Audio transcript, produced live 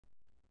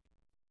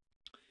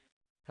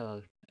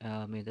Hello.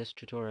 In this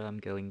tutorial, I'm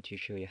going to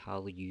show you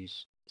how to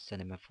use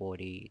Cinema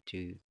 4D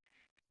to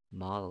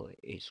model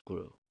a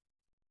screw.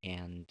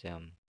 And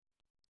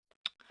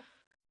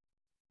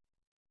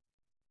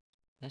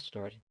let's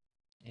start.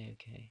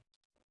 Okay.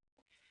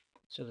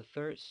 So the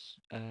first,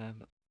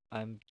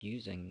 I'm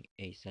using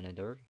a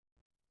cylinder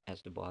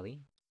as the body.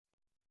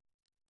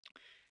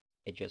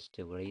 Adjust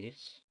the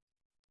radius.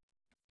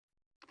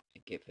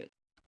 Give it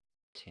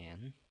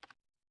 10.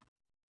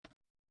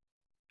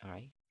 All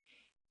right.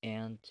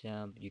 And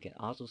you can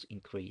also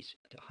increase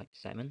the height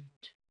segment.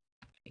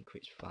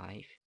 Increase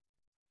 5.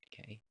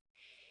 Okay.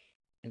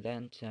 And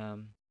then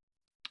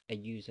I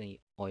use a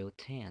oil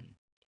 10.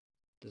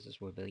 This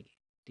is will be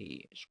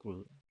the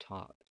screw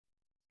top.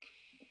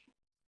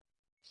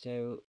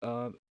 So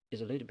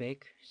it's a little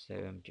big, so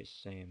I'm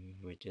just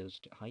reduce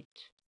the height.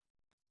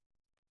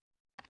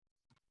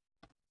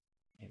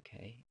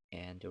 Okay,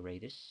 and the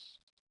radius.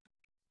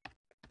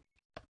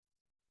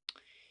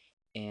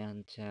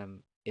 And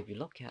if you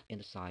look at in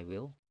the side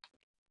wheel,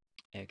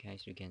 okay,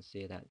 so you can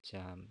see that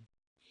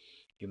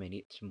you may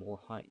need more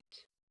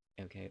height,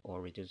 okay,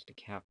 or reduce the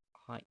cap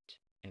height.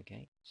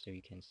 Okay, so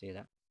you can see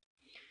that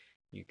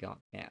you got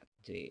at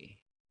the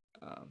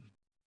um,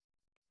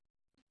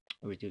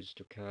 reduce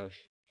the curve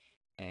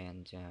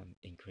and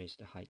increase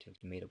the height of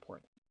the middle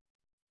part.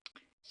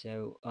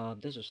 So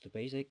this is the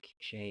basic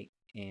shape,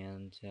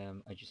 and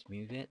I just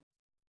move it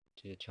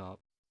to the top.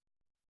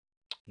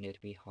 Need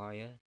to be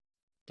higher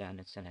than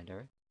the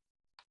cylinder.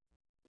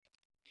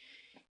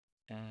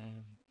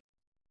 Um,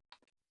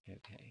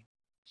 okay,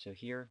 so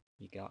here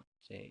you got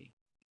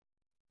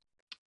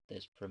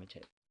this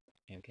primitive.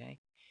 Okay,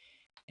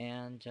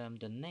 and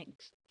the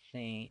next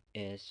thing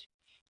is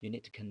you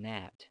need to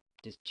connect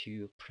these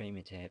two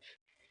primitive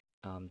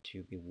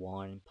to be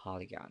one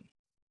polygon.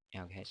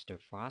 Okay, so the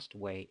fast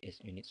way is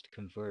you need to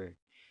convert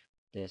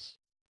this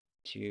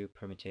two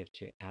primitive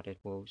to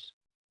editables.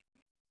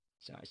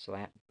 So I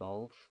select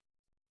both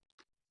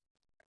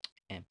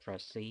and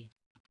press C.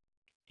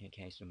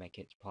 Okay, so make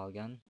it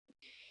polygon,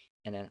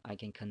 and then I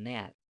can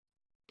connect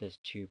these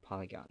two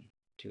polygon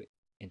to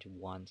into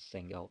one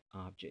single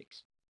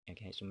object.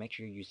 Okay, so make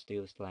sure you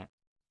still select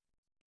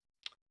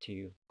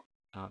two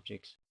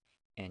objects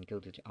and go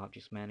to the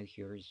objects menu.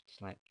 Here is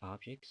select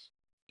objects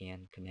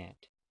and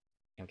connect.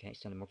 Okay,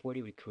 so number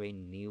 40 we create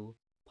new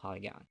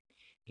polygon,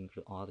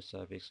 include all the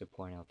surface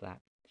support of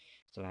that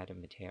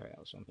selected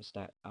materials on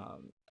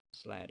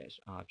selected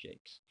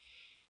objects.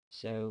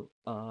 So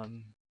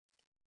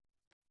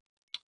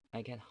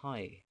I can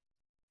hide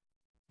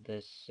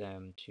this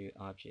two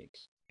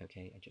objects.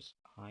 Okay, I just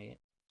hide it.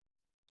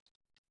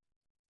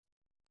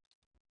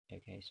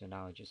 Okay, so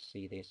now I just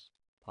see this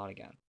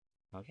polygon.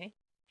 Okay,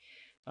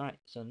 all right,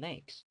 so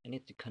next I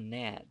need to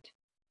connect,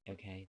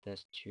 okay,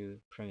 those two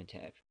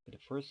primitive. But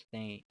the first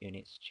thing you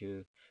need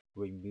to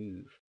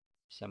remove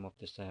some of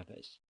the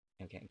surface,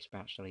 okay,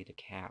 especially the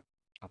cap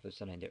of the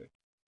cylinder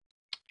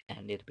and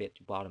a little bit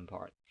the bottom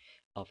part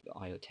of the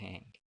oil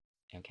tank.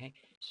 Okay,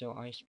 so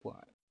I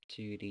swap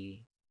to the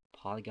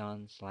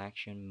polygon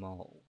selection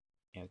mode.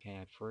 Okay,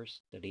 I first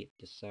delete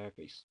the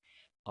surface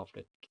of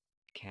the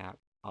cap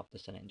of the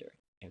cylinder.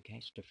 Okay,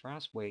 so the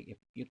first way,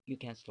 if you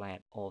can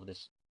select all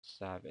this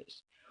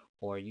surface,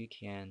 or you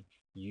can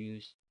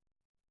use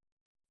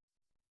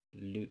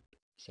loop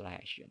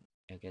selection.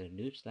 Okay,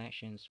 the loop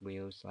selections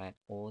will select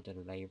all the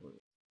label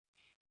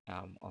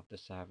of the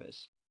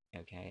surface,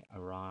 okay,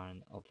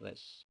 around of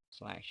this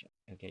selection.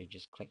 Okay,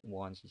 just click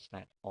once to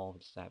select all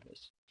the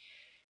surface.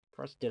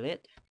 Press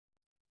delete.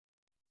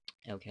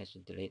 Okay, so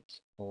delete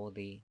all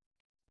the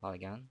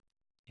polygon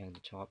and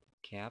the top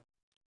cap,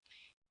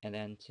 and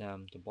then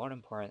the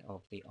bottom part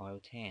of the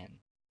oil tan.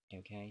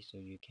 Okay, so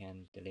you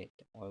can delete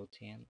the oil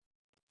tan.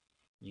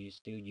 You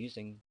still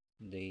using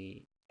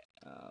the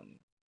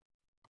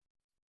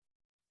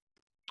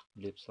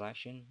loop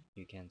selection.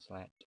 You can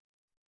select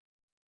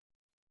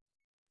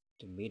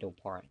the middle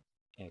part,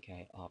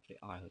 okay, of the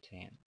oil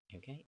tan.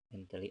 Okay,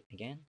 and delete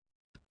again.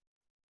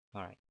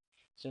 Alright,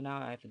 so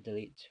now I've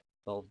deleted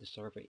both the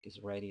surface is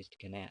ready to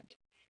connect.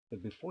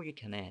 But before you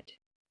connect,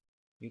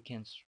 you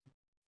can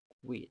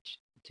switch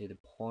to the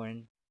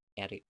point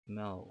edit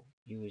mode.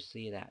 You will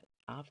see that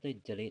after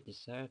you delete the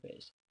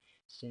surface,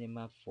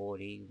 Cinema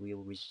 4D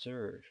will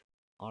reserve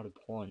all the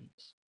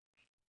points.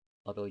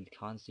 Although you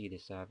can't see the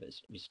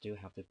surface, you still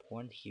have the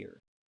point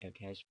here,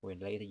 okay, for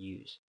later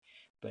use.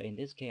 But in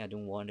this case, I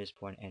don't want this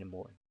point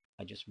anymore.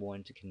 I just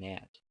want to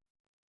connect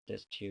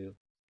these two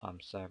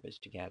surface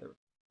together.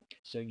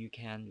 So you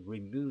can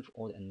remove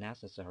all the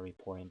unnecessary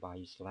point by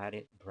you select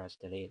it, press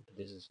delete, but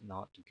this is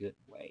not a good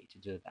way to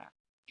do that.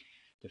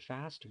 The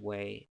fast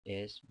way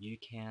is you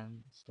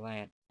can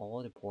select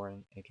all the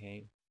point,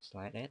 okay,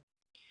 select it,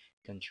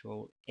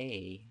 Control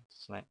A,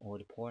 select all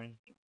the point,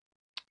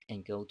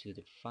 and go to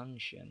the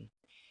function.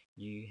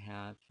 You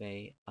have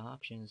a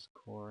options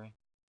called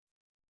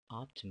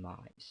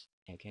optimize.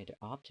 Okay, the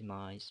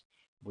optimize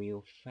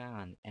will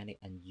find any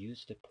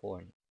unused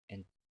point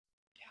and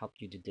help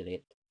you to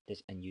delete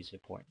this unused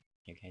point.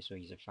 Okay, so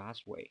it's a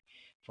fast way.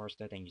 First,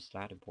 then you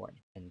select the point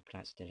and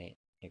press delete.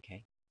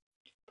 Okay,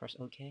 press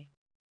OK.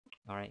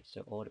 All right,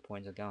 so all the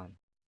points are gone.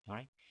 All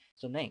right,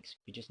 so next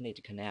you just need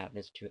to connect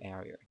these two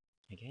areas.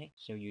 Okay,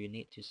 so you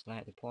need to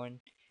select the point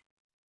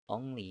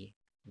only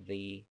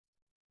the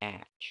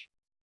edge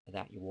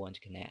that you want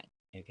to connect.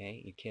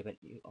 Okay, you keep it,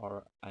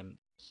 or I'm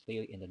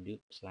still in the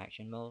loop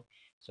selection mode,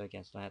 so you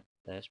can select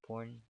this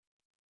point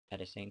at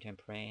the same time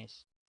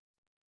press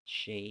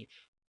shift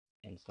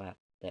and select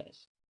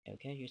this.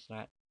 Okay, you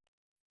select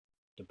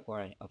the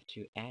point of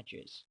two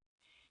edges,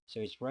 so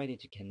it's ready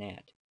to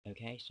connect.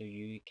 Okay, so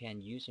you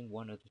can using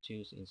one of the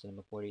tools in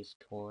Cinema 4D is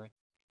called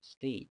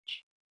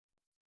Stitch.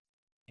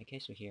 Okay,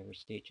 so here we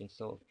Stitch and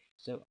solve.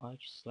 So I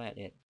just select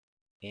it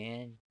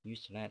and you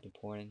select the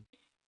point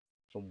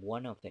from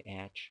one of the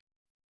edge,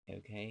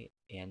 okay,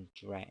 and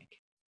drag,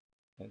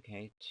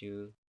 okay,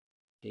 to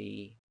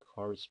the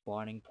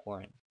corresponding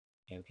point,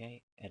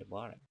 okay, at the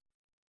bottom.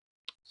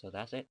 So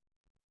that's it.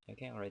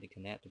 Okay, already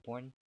connect the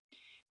point.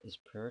 Is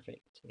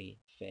perfectly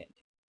fit.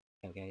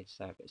 Okay,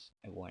 surface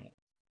I want it.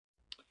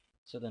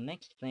 So the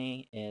next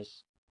thing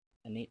is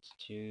I need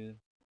to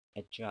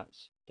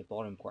adjust the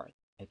bottom part.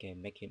 Okay,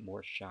 make it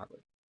more sharper.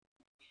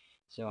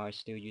 So I'm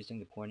still using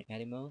the point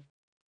edit mode.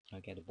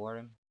 Okay, the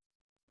bottom,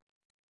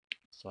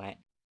 select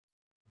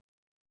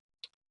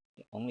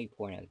the only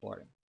point at the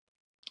bottom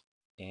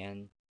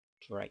and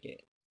drag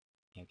it.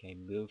 Okay,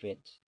 move it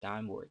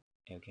downward.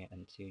 Okay,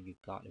 until you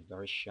got a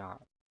very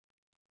sharp,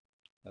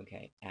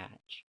 okay,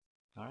 edge.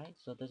 Alright,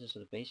 so this is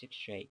the basic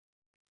shape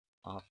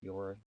of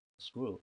your screw.